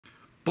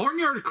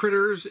Barnyard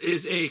Critters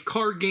is a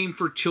card game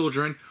for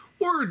children,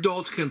 or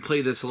adults can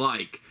play this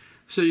like.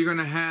 So you're going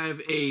to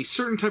have a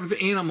certain type of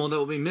animal that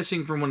will be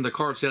missing from one of the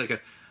cards, say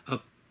like a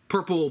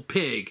purple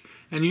pig,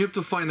 and you have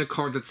to find the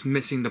card that's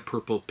missing the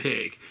purple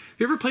pig. If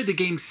you ever played the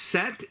game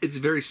Set, it's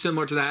very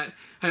similar to that.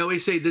 I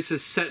always say this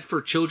is Set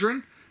for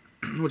children,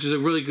 which is a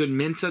really good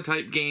Mensa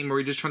type game where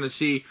you're just trying to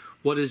see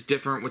what is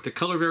different with the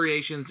color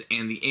variations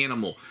and the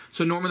animal.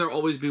 So normally there'll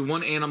always be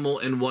one animal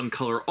and one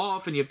color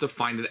off, and you have to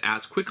find it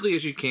as quickly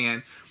as you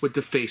can with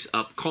the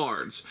face-up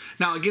cards.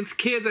 Now against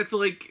kids, I feel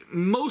like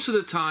most of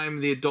the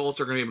time the adults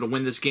are going to be able to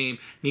win this game,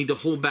 need to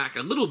hold back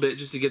a little bit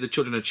just to give the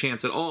children a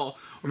chance at all,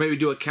 or maybe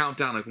do a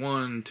countdown like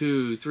 1,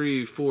 2,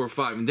 3, 4,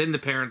 5, and then the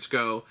parents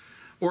go,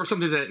 or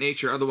something of that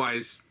nature.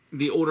 Otherwise,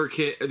 the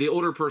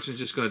older person is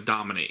just going to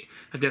dominate.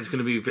 And then it's going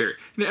to be very...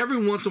 every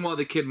once in a while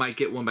the kid might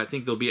get one, but I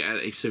think they'll be at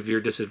a severe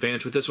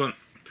disadvantage with this one.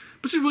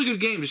 But it's a really good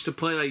game just to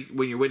play like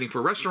when you're waiting for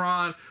a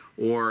restaurant,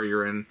 or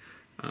you're in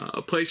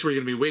a place where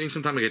you're going to be waiting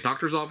sometime, like a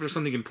doctor's office or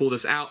something. You can pull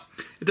this out.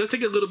 It does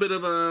take a little bit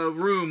of a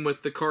room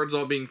with the cards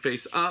all being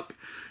face up,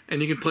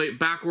 and you can play it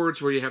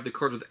backwards where you have the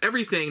cards with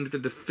everything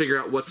to figure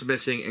out what's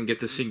missing and get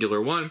the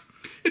singular one.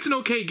 It's an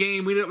okay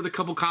game. We ended up with a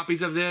couple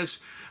copies of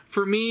this.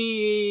 For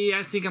me,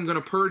 I think I'm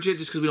going to purge it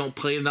just because we don't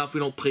play enough.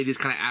 We don't play these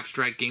kind of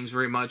abstract games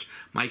very much.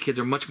 My kids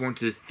are much more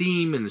into the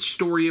theme and the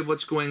story of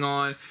what's going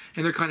on,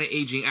 and they're kind of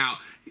aging out.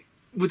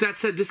 With that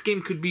said, this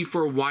game could be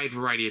for a wide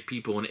variety of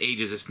people and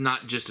ages. It's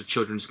not just a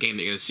children's game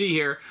that you're going to see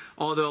here,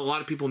 although a lot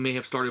of people may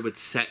have started with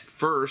Set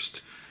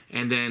first,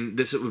 and then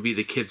this would be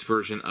the kids'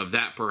 version of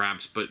that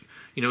perhaps, but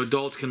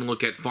adults can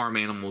look at farm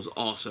animals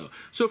also.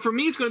 So for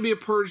me, it's going to be a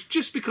purge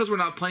just because we're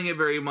not playing it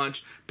very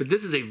much, but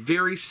this is a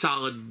very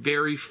solid,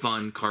 very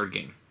fun card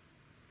game.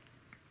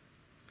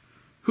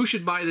 Who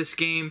should buy this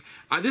game?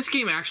 This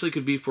game actually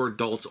could be for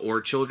adults or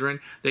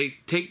children. They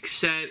take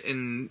Set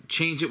and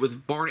change it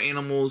with barn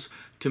animals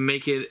to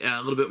make it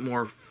a little bit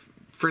more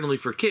friendly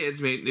for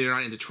kids. Maybe they're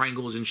not into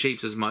triangles and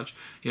shapes as much.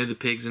 The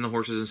pigs and the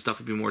horses and stuff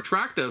would be more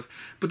attractive.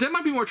 But that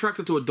might be more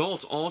attractive to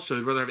adults also,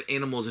 who'd rather have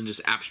animals than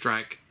just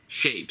abstract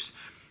shapes.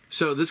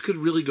 So this could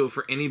really go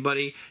for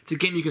anybody. It's a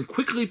game you can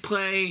quickly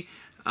play.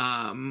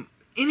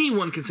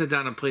 Anyone can sit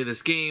down and play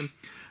this game.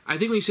 I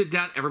think when you sit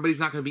down, everybody's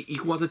not going to be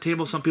equal at the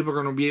table. Some people are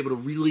going to be able to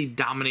really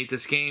dominate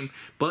this game,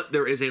 but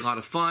there is a lot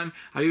of fun.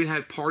 I've even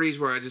had parties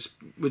where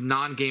with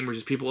non-gamers,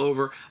 just people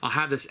over, I'll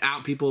have this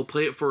out, people will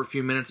play it for a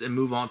few minutes and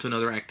move on to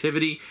another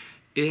activity.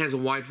 It has a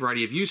wide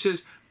variety of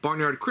uses.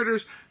 Barnyard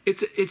Critters,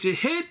 it's a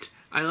hit.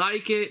 I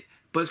like it,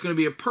 but it's going to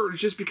be a purge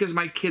just because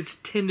my kids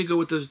tend to go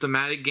with those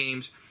thematic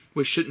games,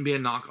 which shouldn't be a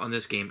knock on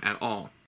this game at all.